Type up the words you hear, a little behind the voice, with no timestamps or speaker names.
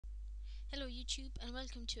YouTube, and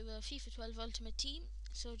welcome to a FIFA 12 Ultimate Team.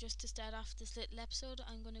 So just to start off this little episode,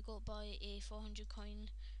 I'm going to go buy a 400 coin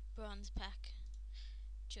bronze pack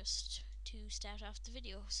just to start off the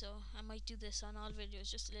video. So I might do this on all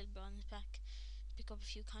videos, just a little bronze pack, pick up a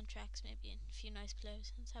few contracts maybe and a few nice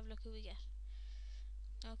players. Let's have a look who we get.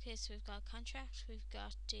 Okay, so we've got a contract, we've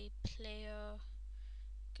got a player,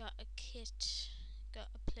 got a kit, got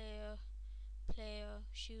a player,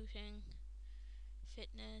 shooting,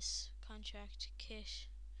 fitness, contract, kit,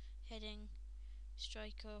 heading,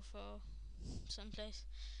 striker for someplace.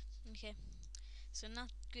 Okay, so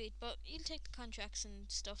not great, but you'll take the contracts and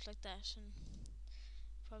stuff like that, and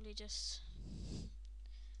probably just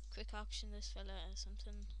quick auction this fella or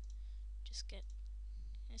something. Just get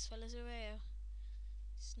this fella's a rare.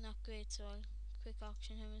 It's not great, so I'll quick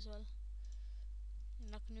auction him as well.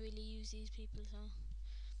 I'm not going to really use these people, so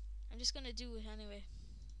I'm just going to do it anyway.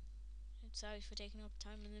 I'm sorry for taking up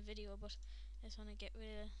time in the video, but I just want to get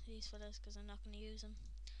rid of these fellas because I'm not going to use them.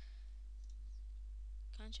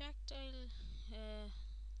 Contract,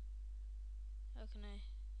 how can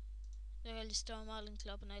I'll just throw them all in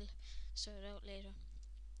club and I'll sort it out later.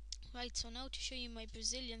 Right, so now to show you my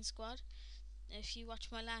Brazilian squad. If you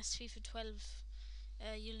watch my last FIFA 12,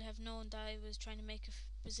 you'll have known that I was trying to make a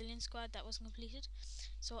Brazilian squad that wasn't completed.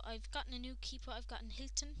 So I've gotten a new keeper. I've gotten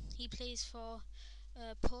Hilton. He plays for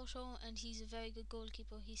Porto, and he's a very good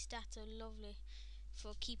goalkeeper. His stats are lovely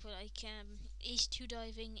for keeper, like 82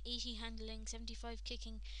 diving, 80 handling, 75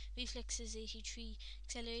 kicking, reflexes 83,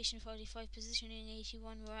 acceleration 45, positioning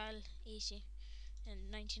 81, morale 80, and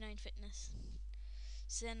 99 fitness.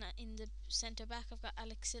 So then in the centre back I've got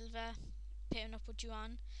Alex Silva pairing up with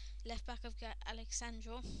Juan. Left back I've got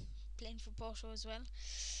Alexandro playing for Porto as well,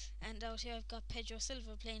 and out here I've got Pedro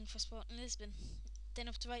Silva playing for Sporting Lisbon. Then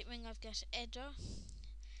up the right wing I've got Eder.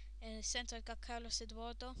 In the centre I've got Carlos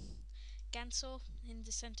Eduardo, Ganso in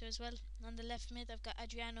the centre as well. On the left mid I've got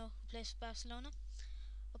Adriano, who plays for Barcelona.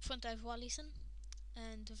 Up front I have Wallison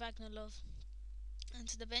and Wagner Love. And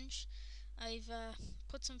to the bench I've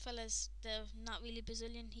put some fellas that are not really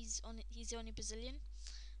Brazilian. He's the only Brazilian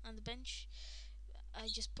on the bench. I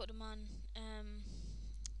just put him on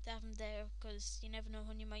to have him there because you never know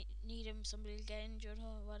when you might need him. Somebody will get injured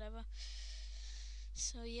or whatever.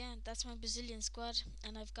 So yeah, that's my Brazilian squad,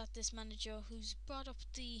 and I've got this manager who's brought up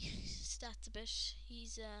the stats a bit.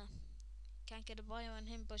 He's can't get a bio on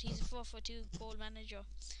him, but he's a 4-for-2 goal manager,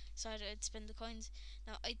 so I'd spend the coins.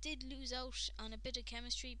 Now I did lose out on a bit of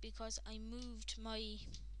chemistry because I moved my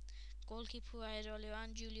goalkeeper who I had earlier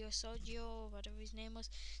on, Julio Sergio, whatever his name was,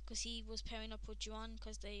 because he was pairing up with Juan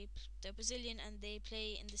because they're Brazilian and they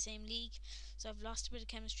play in the same league. So I've lost a bit of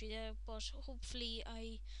chemistry there, but hopefully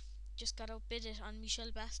I just got outbid it on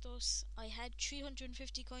Michel Bastos. I had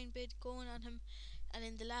 350 coin bid going on him, and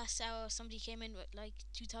in the last hour somebody came in with like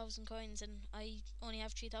 2,000 coins, and I only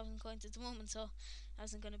have 3,000 coins at the moment, so I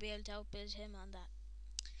wasn't going to be able to outbid him on that.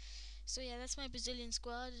 So yeah, that's my Brazilian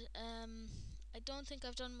squad. I don't think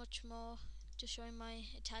I've done much more. Just showing my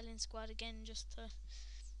Italian squad again, just to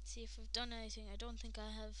see if I've done anything. I don't think I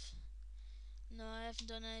have. No, I haven't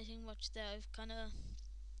done anything much there.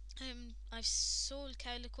 I've sold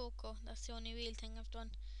Carlo Coco. That's the only real thing I've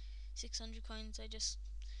done. 600 coins. I just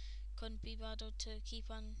couldn't be bothered to keep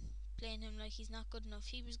on playing him. Like, he's not good enough.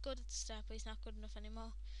 He was good at the start, but he's not good enough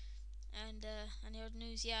anymore. And any other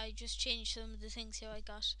news? Yeah, I just changed some of the things here. I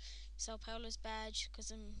got Sao Paulo's badge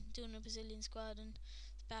because I'm doing a Brazilian squad, and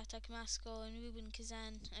Spartak Moscow and Ruben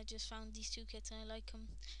Kazan. I just found these two kits and I like them.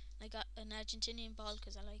 I got an Argentinian ball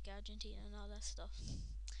because I like Argentina and all that stuff.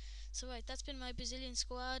 So right, that's been my Brazilian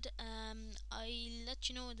squad. I'll let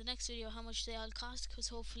you know in the next video how much they all cost, because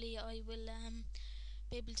hopefully I will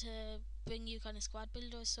be able to bring you kind of squad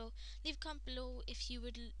builders. So leave a comment below if you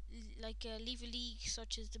would leave a league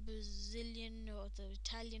such as the Brazilian or the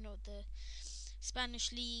Italian or the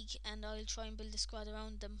Spanish league, and I'll try and build a squad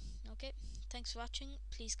around them. Okay, thanks for watching.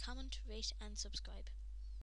 Please comment, rate and subscribe.